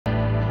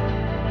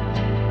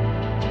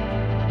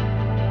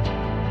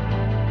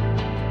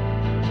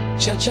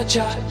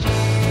cha-cha-cha.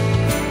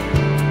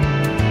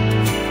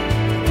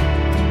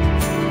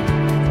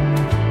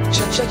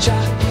 Cha-cha-cha.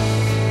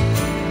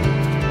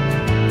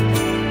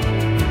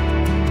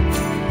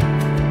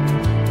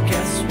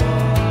 Guess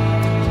what?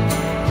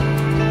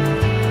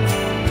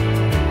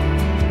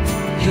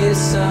 Here's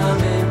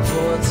some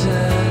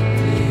important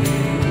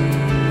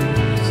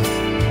news.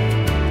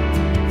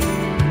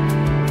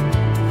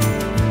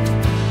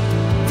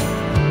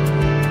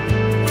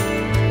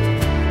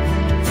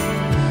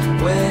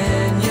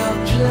 When your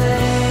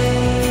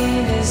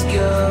plane is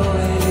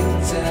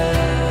going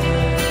down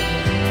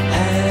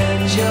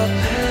and your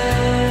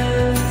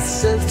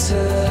pants are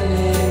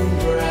turning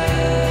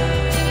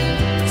brown,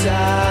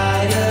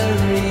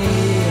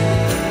 diarrhea.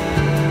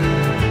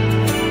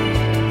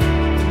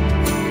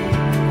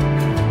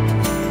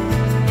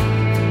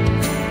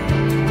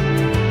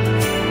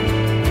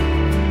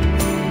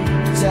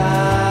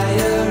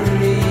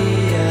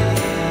 Diarrhea.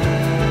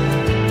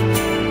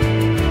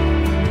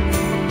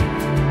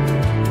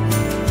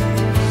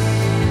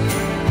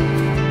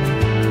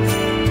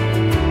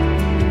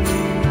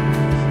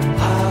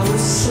 I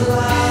was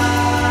sliding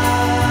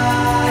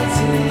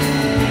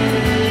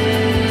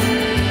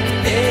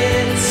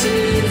into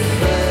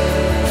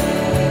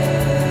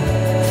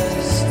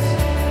first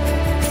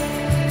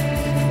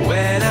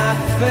when I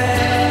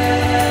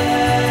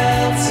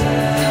felt a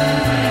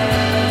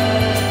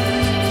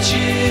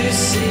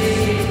juicy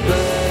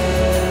burst.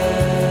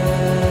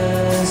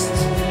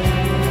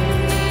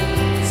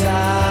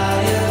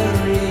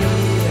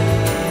 Diarrhea.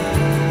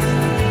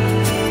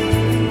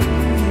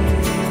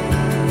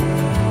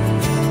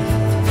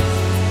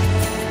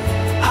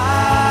 I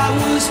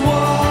was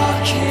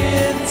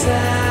walking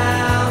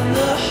down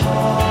the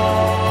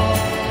hall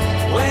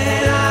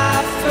when I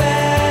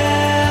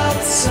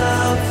felt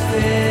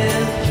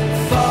something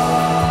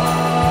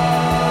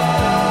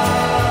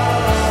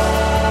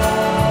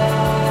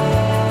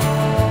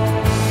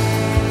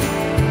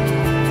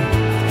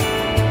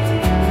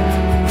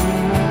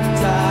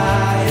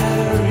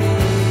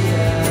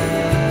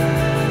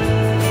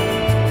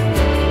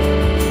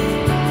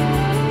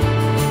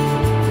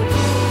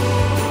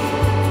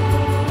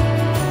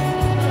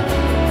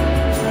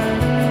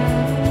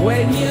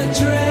when your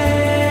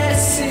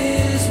dress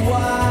is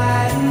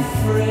white and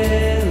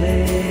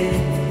frilly,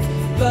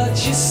 but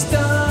your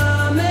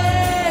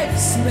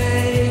stomach's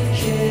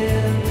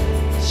making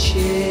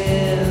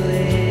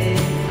chilly.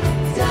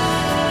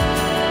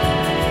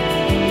 Diarrhea.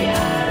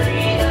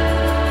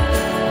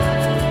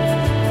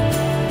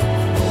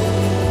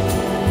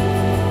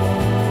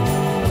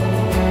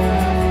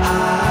 I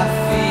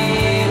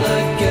feel a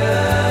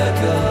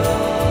gurgle.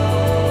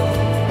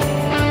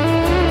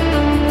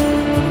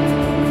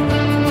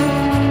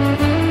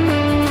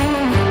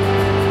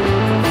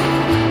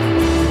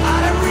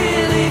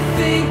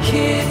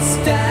 It's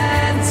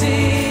dandy.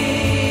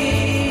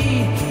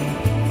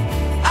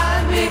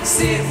 I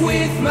mix it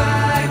with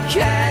my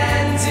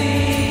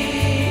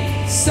candy,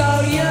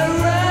 so you're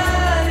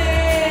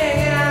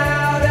running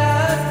out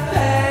of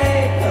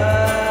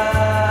paper.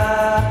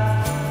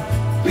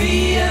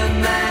 Be a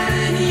man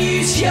and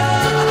use your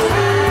hand.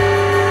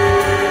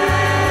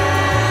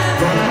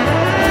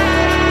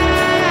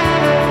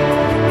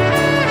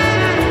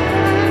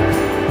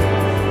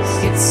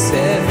 It's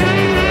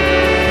everywhere.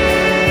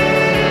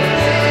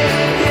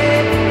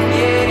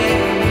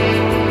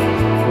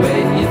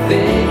 When you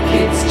think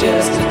it's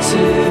just a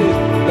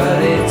tube.